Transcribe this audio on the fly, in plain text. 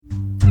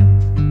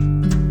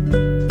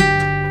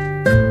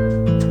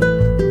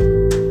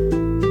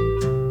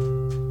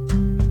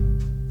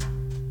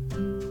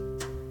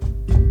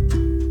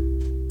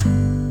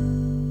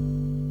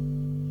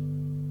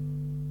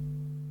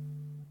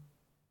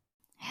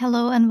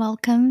Hello and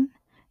welcome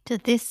to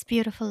This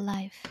Beautiful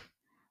Life.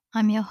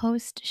 I'm your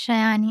host,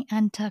 Shayani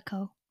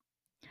Antako.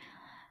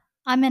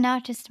 I'm an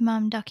artist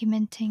mom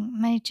documenting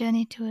my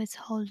journey towards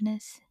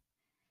wholeness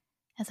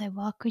as I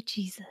walk with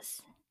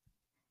Jesus.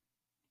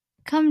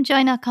 Come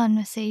join our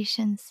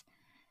conversations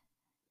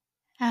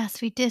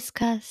as we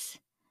discuss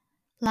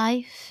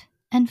life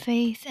and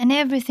faith and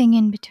everything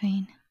in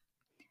between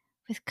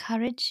with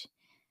courage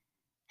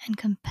and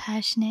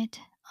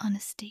compassionate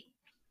honesty.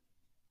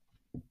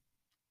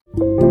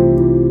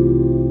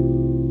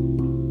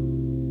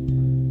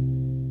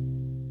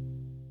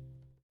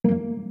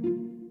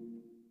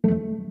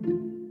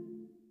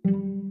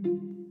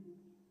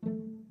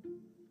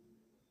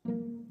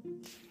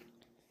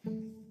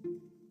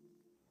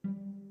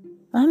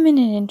 I'm in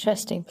an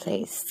interesting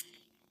place.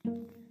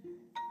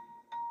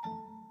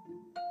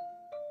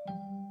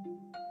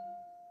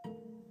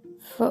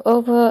 For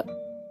over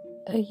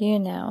a year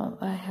now,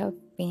 I have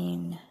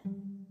been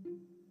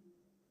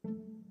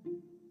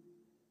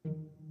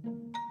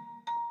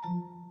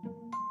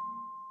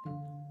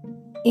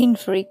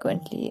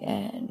infrequently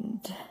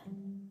and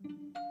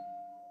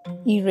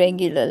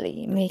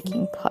irregularly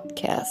making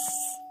podcasts.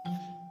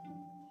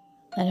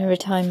 And every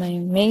time I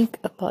make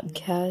a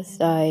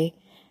podcast, I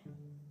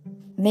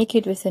make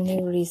it with a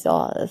new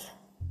resolve.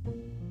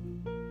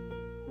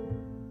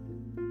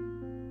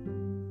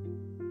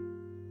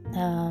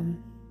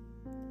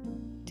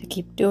 To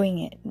keep doing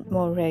it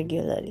more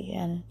regularly,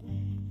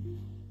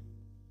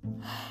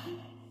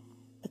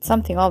 but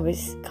something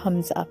always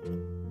comes up,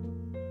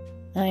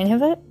 and I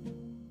never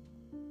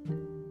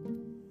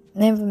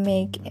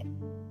make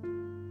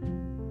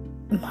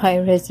my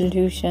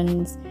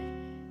resolutions.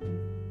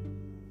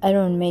 I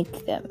don't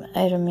make them.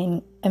 I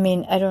don't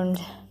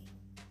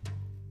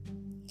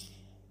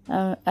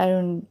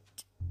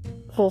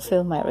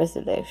fulfill my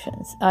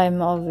resolutions.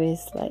 I'm always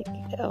like,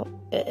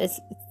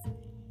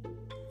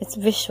 it's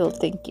visual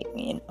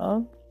thinking,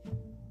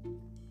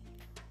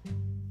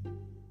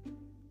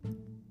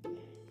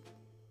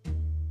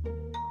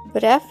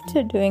 But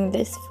after doing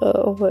this for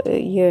over a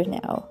year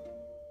now,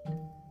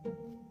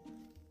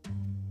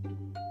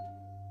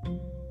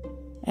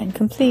 and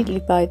completely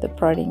by the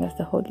prodding of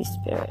the Holy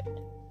Spirit,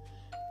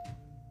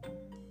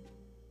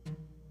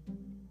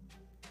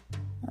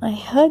 I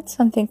heard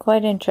something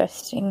quite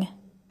interesting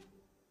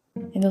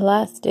in the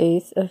last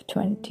days of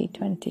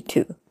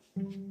 2022.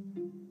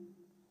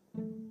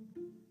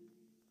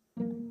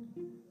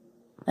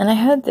 And I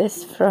heard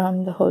this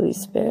from the Holy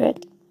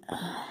Spirit,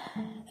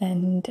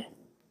 and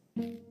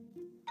it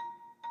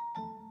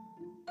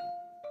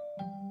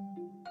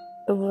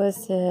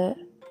was a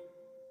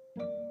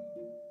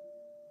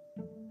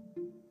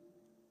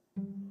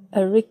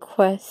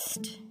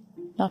request,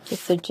 not a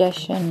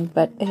suggestion,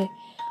 but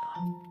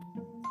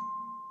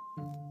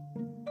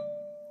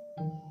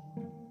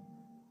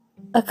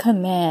a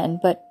command,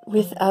 but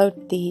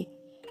without the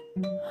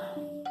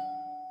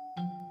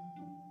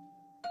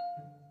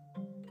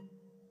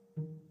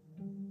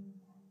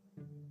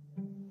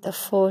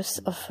force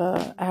of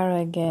an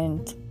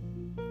arrogant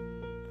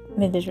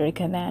military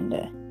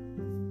commander.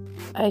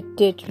 I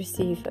did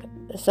receive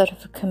a sort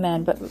of a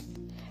command, but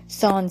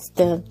sans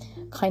the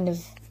kind of,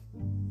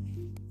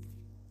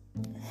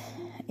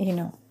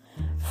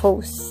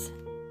 force,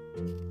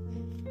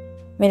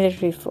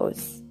 military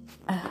force.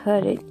 I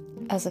heard it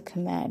as a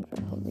command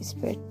from the Holy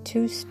Spirit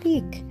to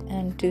speak,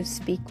 and to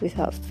speak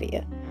without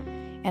fear,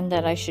 and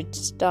that I should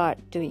start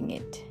doing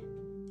it,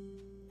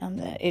 and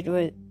that it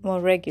was more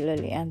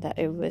regularly, and that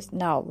it was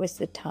now was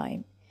the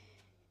time.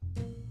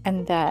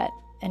 And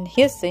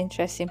here's the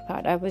interesting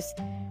part, I was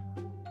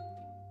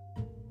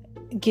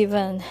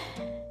given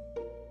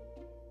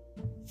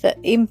the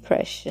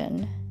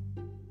impression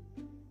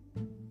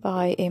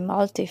by a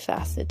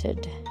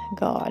multifaceted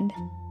God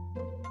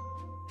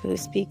who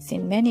speaks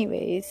in many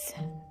ways,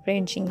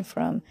 ranging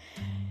from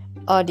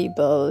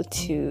audible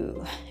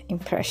to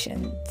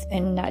impressions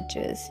and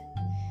nudges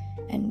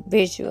and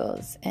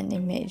visuals and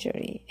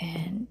imagery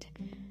and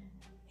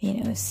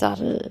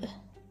subtle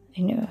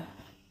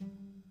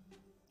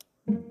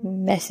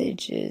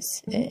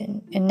messages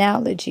and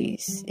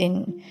analogies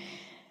in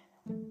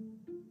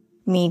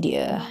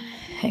media,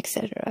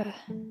 etc.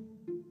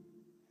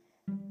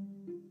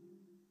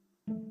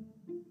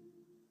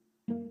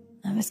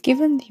 I was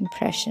given the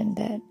impression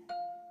that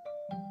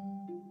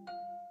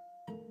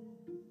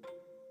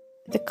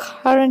the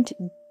current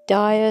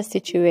dire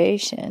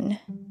situation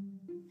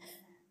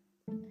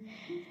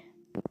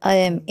I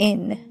am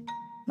in,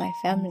 my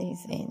family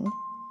is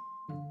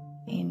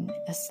in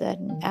a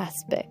certain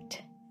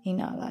aspect in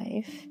our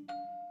life,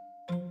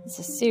 it's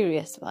a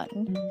serious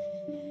one,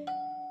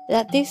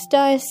 that this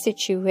dire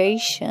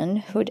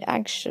situation would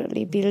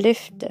actually be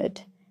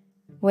lifted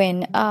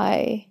when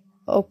I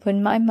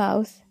opened my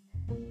mouth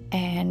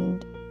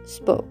and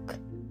spoke.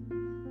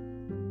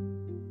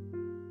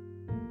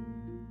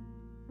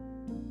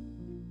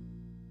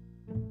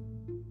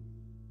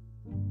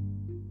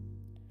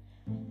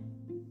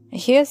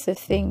 Here's the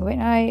thing,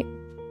 when I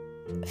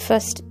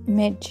first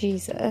met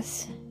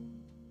Jesus,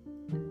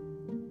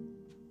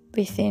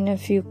 within a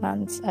few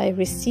months, I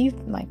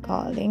received my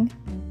calling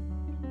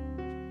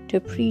to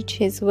preach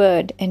His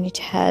word, and it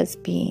has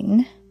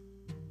been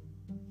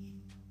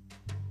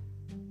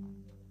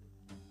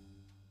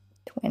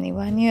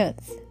 21 years.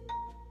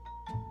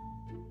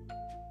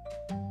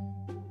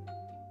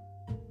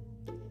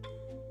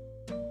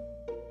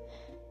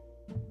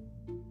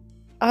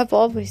 I've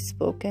always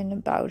spoken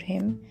about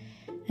Him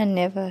and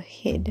never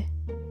hid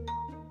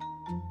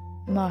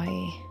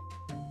my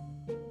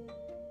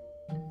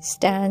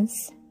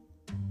stance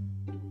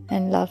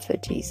and love for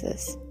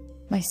Jesus.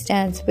 My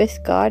stance with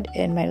God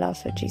and my love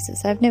for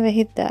Jesus. I've never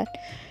hid that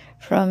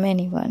from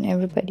anyone.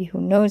 Everybody who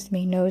knows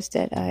me knows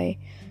that I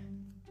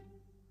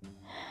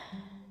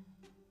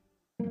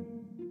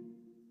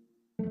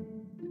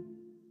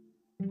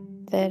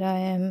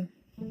am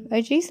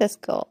a Jesus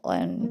girl,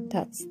 and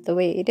that's the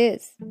way it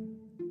is.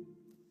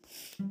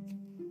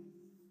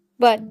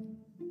 But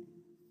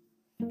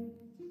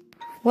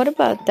what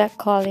about that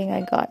calling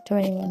I got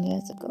 21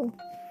 years ago?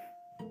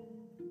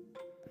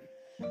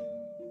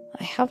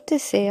 I have to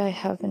say I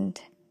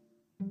haven't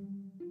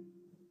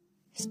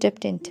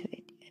stepped into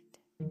it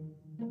yet.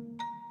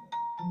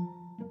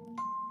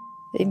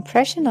 The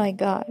impression I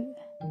got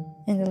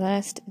in the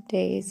last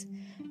days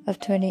of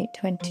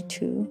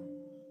 2022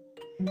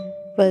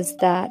 was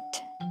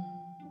that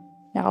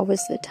now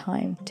was the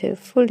time to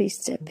fully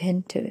step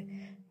into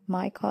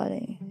my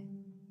calling.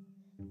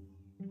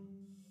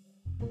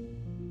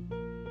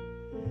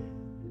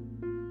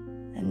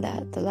 And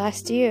that the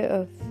last year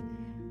of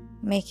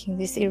making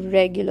this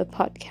irregular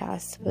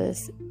podcast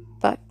was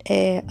but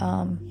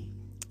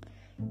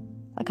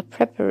like a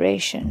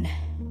preparation,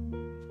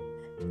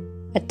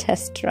 a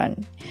test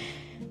run.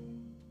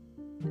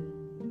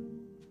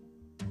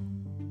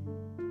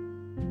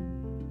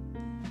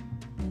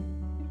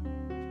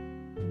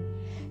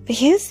 But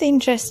here's the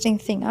interesting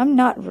thing, I'm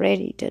not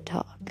ready to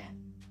talk.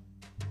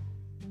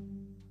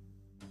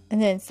 And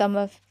then some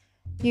of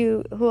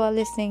you who are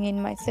listening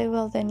in might say,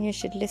 well, then you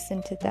should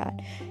listen to that.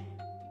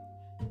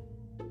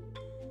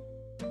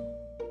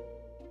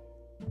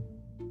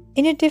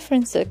 In a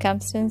different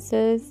circumstance,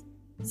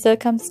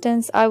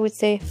 I would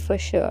say for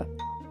sure,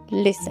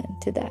 listen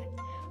to that.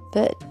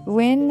 But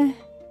when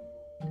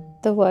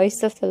the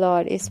voice of the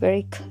Lord is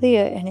very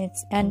clear and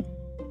it's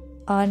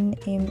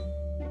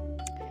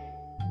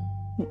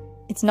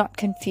not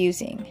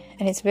confusing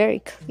and it's very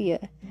clear,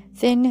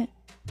 then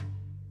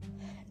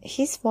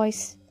His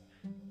voice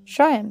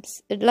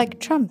trumps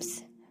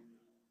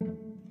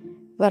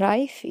what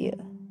I feel.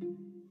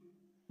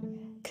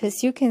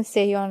 Because you can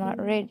say you're not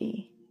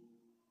ready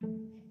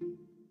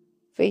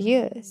for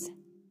years.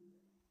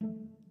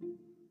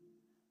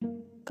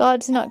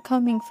 God's not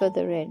coming for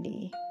the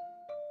ready.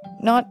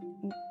 Let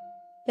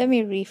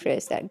me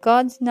rephrase that.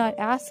 God's not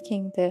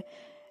asking the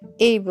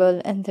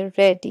able and the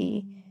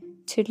ready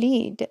to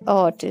lead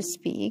or to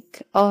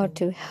speak or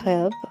to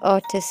help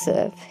or to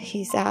serve.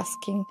 He's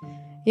asking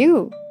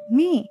you,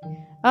 me,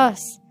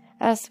 us,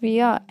 as we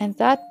are. And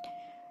that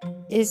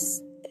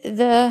is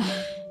the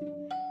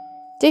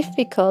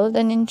difficult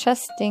and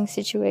interesting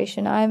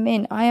situation I'm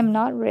in. I am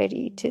not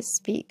ready to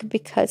speak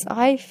because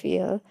I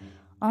feel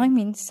I'm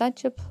in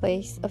such a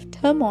place of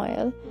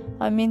turmoil.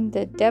 I'm in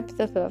the depth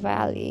of a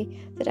valley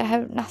that I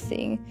have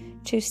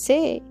nothing to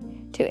say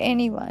to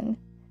anyone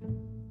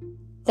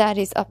that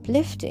is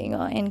uplifting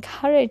or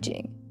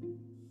encouraging.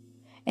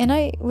 And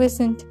I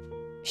wasn't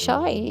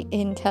shy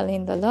in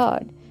telling the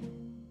Lord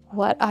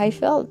what I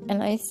felt.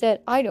 And I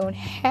said, I don't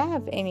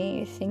have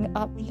anything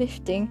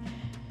uplifting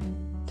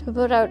to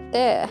put out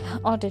there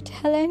or to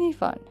tell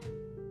anyone.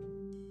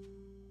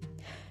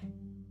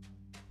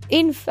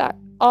 In fact,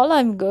 all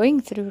I'm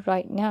going through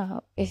right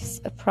now is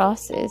a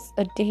process,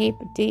 a deep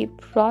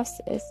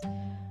process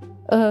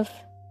of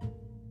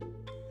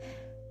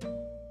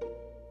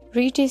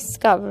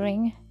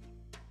rediscovering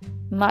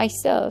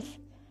myself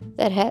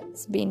that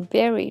has been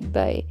buried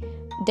by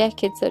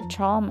decades of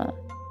trauma.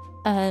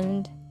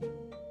 And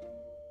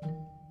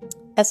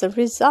as a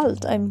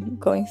result, I'm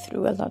going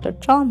through a lot of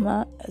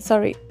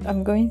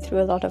I'm going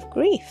through a lot of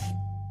grief.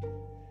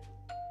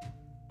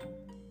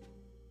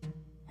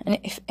 And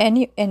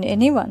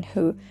anyone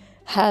who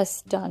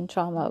has done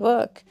trauma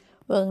work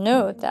will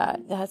know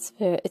that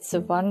it's a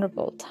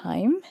vulnerable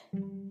time,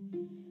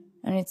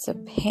 and it's a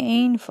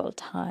painful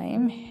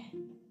time.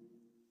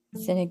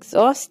 It's an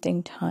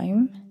exhausting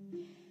time.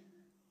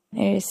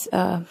 It is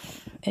a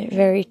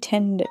very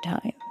tender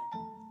time.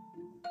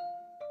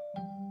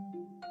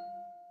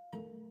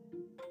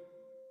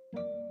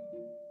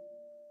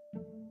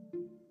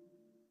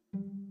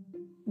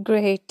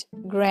 Great,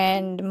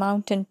 grand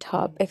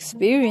mountaintop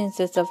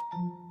experiences of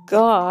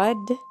God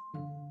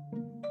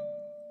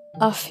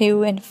are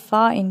few and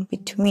far in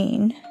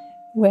between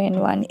when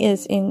one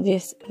is in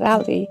this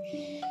valley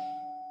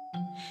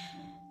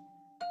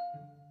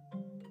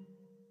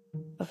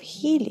of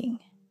healing.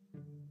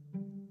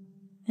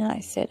 And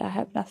I said, I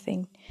have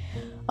nothing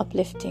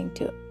uplifting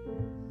to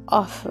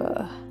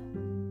offer.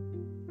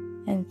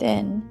 And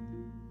then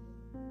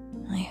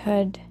I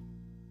heard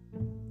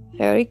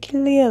very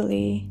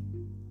clearly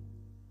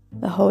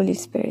the Holy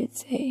Spirit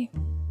say,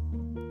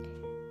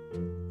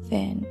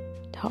 then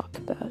talk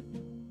about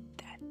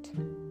that.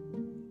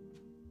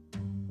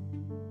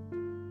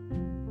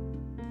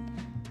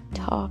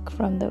 Talk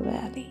from the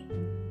valley.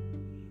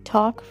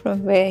 Talk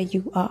from where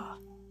you are.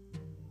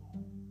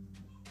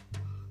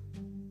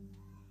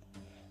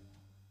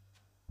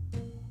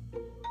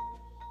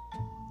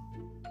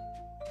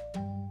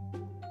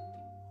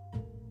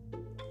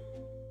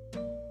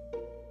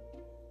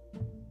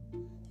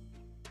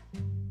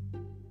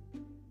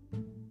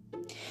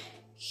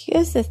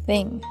 Here's the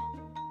thing.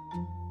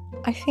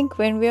 I think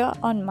when we are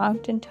on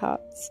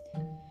mountaintops,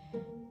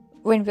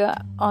 when we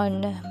are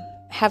on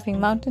having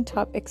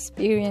mountaintop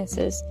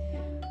experiences,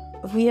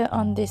 we are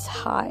on this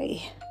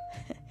high.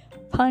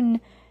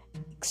 Pun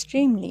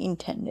extremely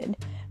intended.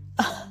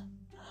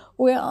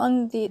 we're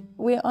on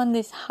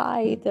this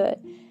high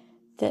that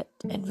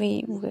and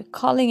we're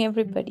calling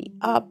everybody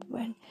up,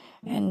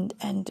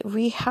 and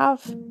we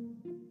have,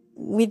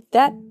 with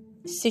that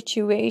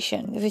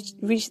situation,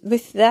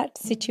 with that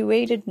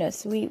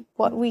situatedness,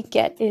 what we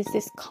get is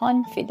this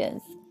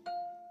confidence.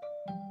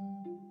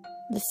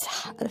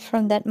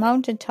 From that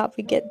mountaintop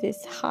we get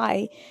this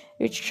high,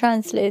 which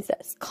translates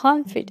as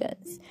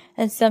confidence,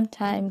 and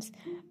sometimes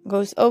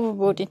goes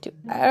overboard into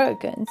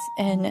arrogance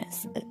and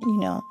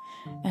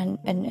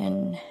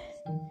and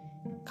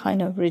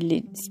kind of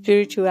really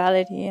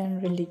spirituality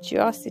and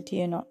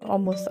religiosity and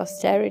almost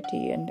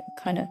austerity, and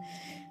kind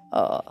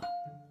of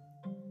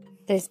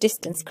there's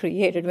distance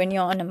created when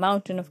you're on a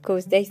mountain. Of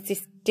course, there's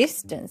this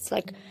distance,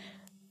 like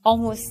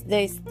almost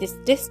there's this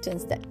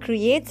distance that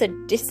creates a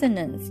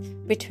dissonance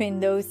between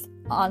those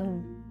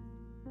on,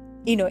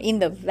 in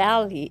the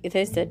valley.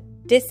 There's a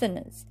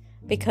dissonance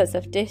because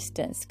of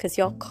distance, because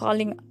you're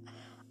calling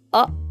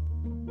up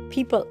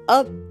people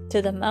up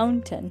to the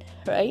mountain,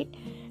 right?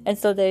 And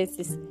so there's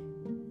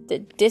the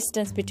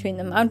distance between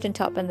the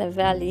mountaintop and the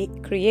valley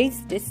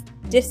creates this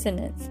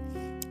dissonance.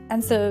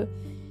 And so,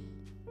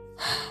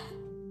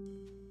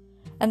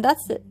 and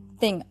that's the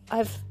thing,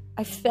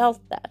 I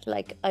felt that,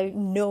 like, I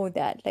know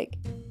that, like,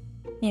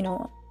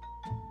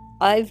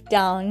 I've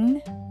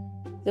done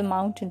the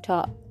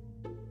mountaintop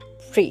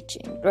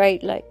preaching,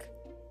 right? Like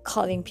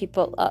calling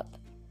people up.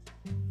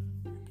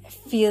 It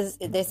feels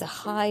there's a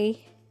high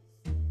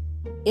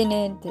in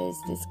it, there's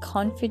this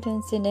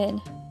confidence in it.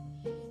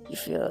 You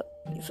feel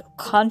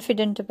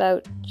confident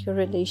about your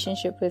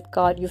relationship with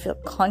God, you feel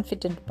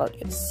confident about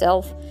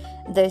yourself.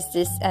 There's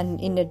this, and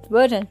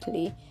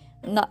inadvertently,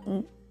 not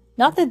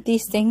that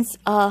these things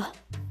are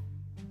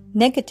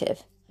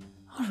negative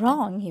or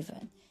wrong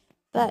even,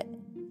 but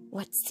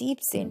what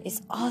seeps in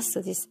is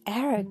also this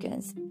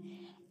arrogance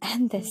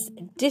and this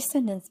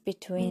dissonance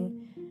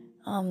between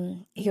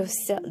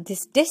yourself,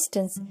 this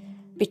distance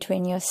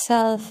between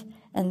yourself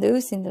and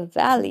those in the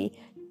valley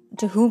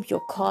to whom you're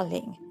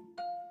calling,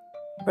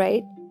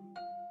 right?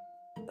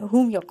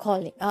 Whom you're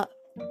calling up.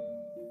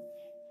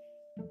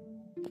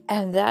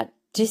 And that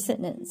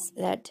dissonance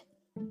that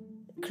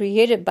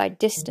created by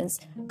distance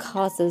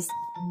causes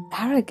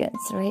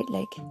arrogance, right?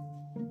 Like,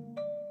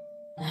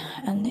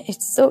 and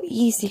it's so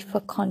easy for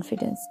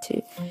confidence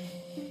to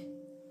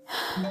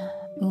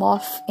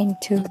morph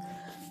into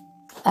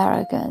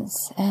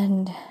arrogance,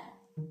 and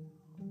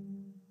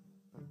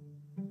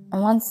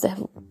once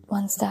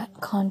that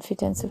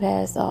confidence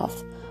wears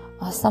off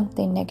or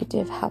something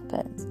negative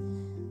happens,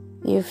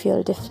 you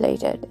feel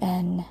deflated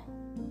and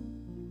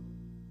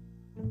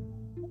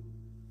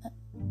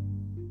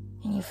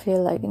you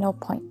feel like no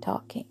point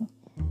talking.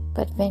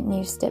 But when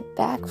you step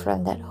back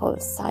from that whole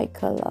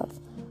cycle of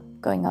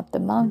going up the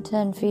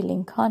mountain,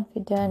 feeling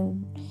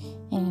confident,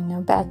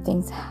 and bad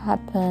things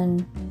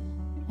happen,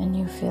 and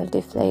you feel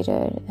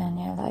deflated, and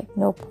you're like,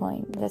 no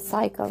point, the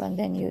cycle, and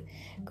then you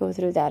go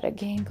through that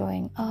again,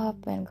 going up,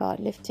 and God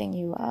lifting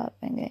you up,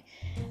 and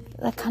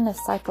that kind of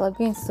cycle. I've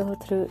been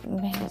through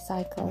many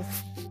cycles.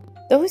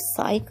 Those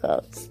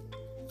cycles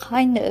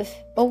kind of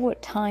over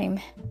time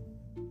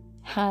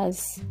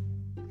has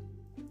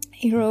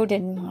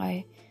eroded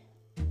my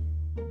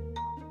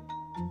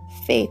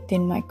faith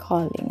in my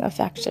calling of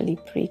actually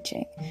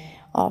preaching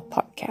or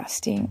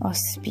podcasting or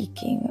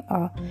speaking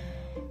or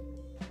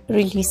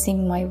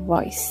releasing my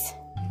voice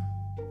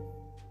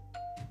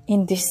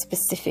in this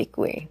specific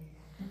way.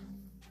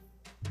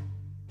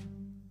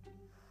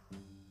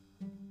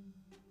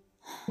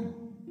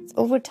 It's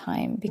over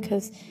time,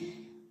 because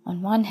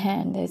on one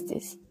hand there's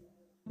this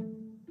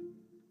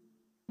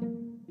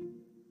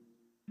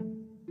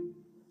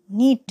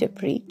need to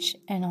preach,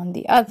 and on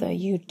the other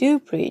you do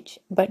preach,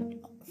 but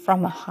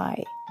from a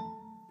high,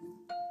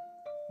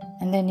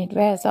 and then it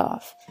wears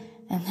off,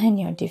 and then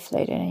you're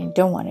deflated and you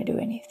don't want to do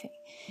anything,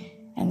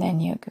 and then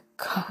you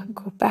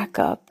go back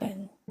up,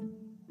 and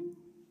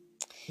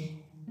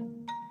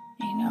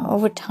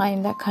over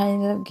time that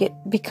kind of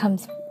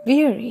becomes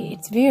weary.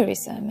 It's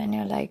wearisome, and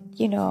you're like,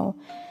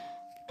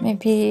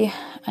 maybe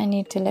I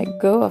need to let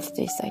go of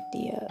this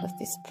idea, of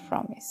this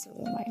promise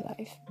over my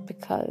life,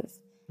 because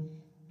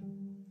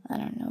I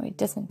don't know, it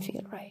doesn't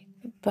feel right.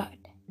 But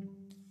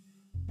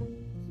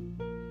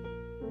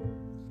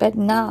But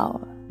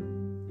now,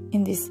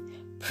 in this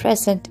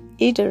present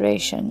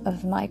iteration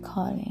of my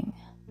calling,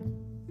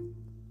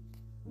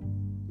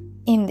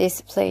 in this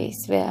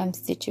place where I'm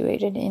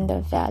situated in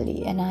the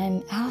valley, and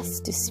I'm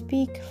asked to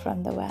speak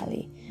from the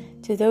valley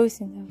to those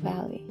in the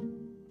valley.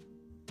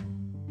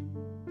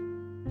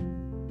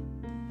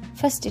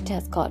 First, it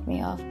has caught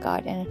me off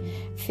guard and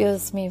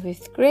fills me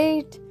with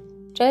great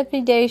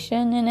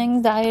trepidation and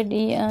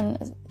anxiety,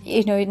 and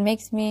it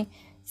makes me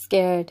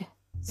scared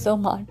so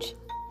much,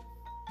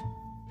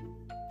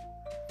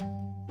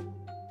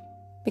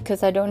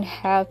 because I don't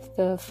have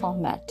the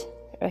format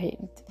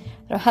right.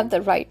 I don't have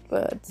the right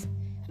words.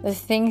 The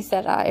things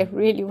that I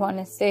really want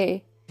to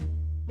say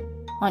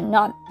are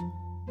not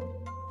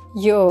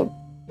your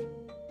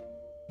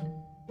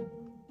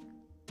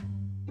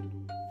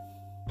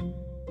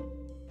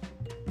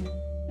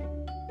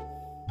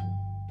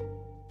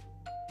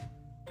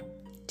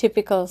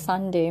typical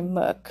Sunday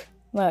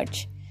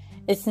merch.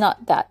 It's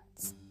not that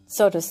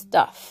sort of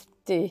stuff,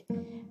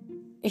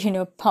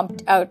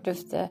 pumped out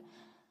of the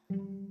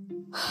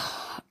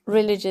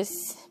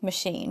religious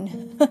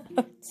machine, I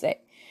would say.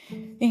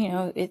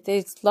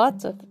 There's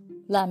lots of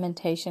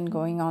lamentation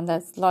going on.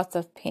 There's lots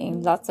of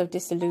pain, lots of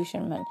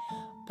disillusionment.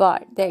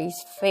 But there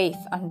is faith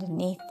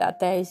underneath that.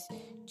 There is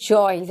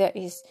joy. There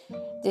is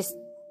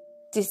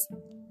this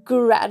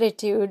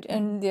gratitude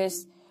and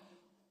this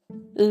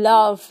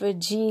love for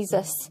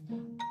Jesus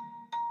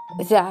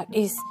that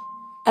is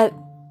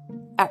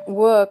at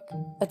work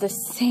at the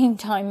same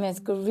time as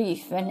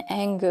grief and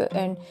anger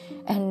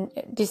and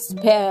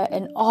despair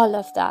and all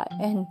of that.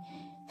 And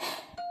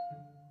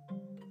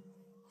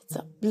it's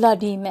a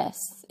bloody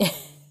mess.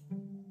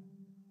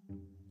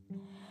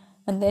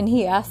 And then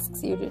he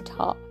asks you to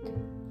talk,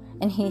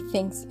 and he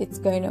thinks it's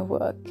going to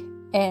work.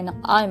 And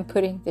I'm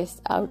putting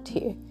this out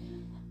here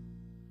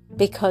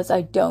because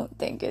I don't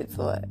think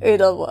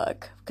it'll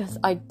work, because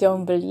I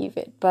don't believe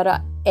it.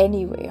 But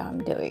anyway,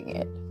 I'm doing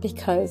it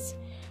because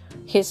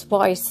his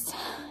voice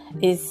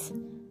is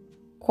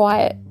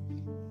quiet,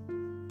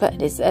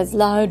 but it's as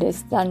loud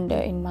as thunder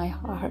in my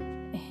heart,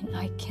 and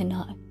I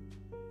cannot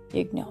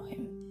ignore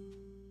him,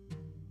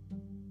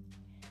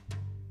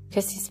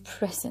 because his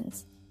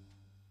presence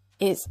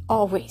is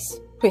always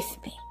with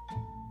me,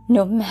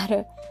 no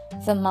matter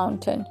the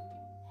mountain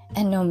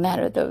and no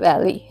matter the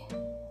valley,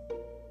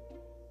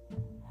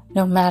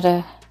 no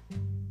matter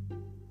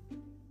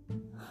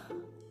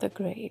the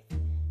grave.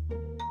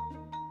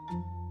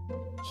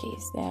 He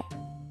is there.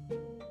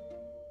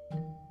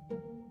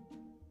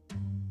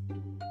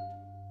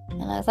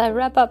 And as I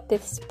wrap up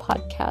this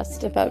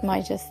podcast about my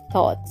just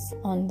thoughts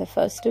on the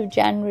 1st of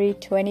January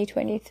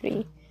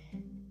 2023,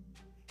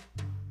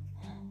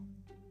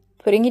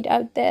 putting it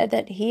out there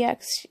that he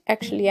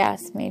actually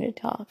asked me to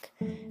talk,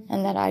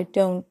 and that I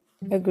don't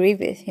agree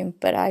with him,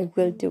 but I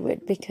will do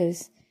it,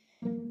 because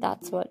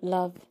that's what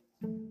love,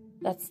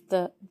 that's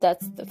the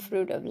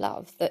fruit of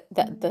love,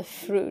 the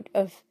fruit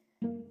of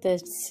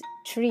the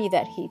tree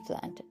that he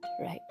planted,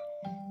 right?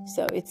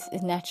 So it's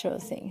a natural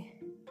thing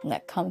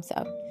that comes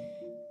out.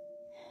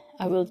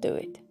 I will do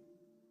it.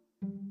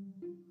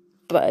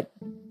 But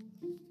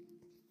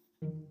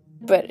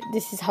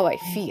this is how I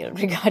feel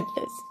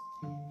regardless.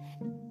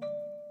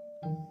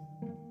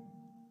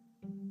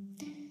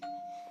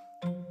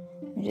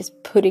 I'm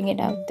just putting it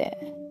out there.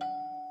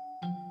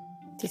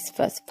 This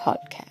first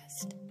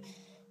podcast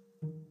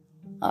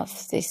of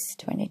this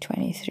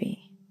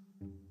 2023.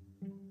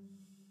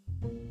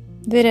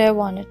 But I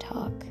want to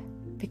talk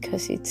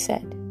because it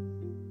said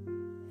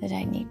that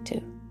I need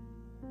to.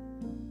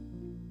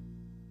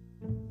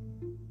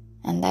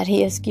 And that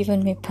he has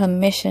given me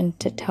permission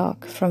to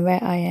talk from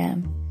where I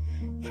am,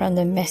 from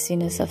the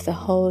messiness of the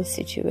whole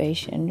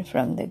situation,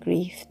 from the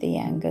grief, the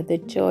anger, the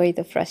joy,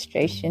 the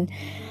frustration,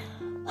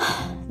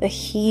 the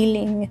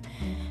healing,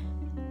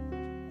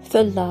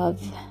 the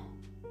love,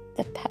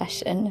 the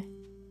passion,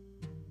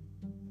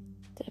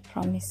 the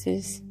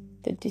promises,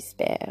 the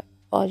despair,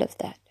 all of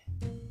that.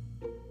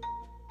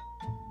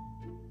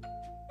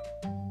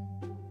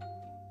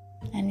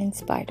 And in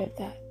spite of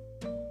that,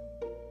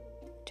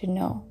 to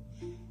know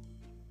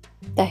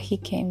that he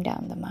came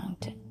down the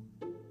mountain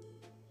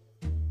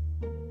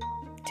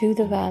to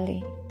the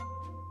valley,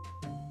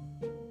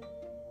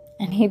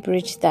 and he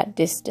bridged that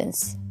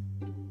distance.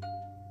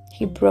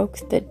 He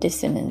broke the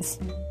dissonance.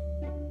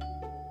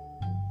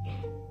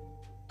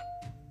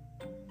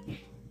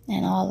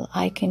 And all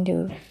I can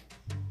do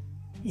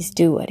is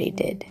do what he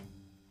did.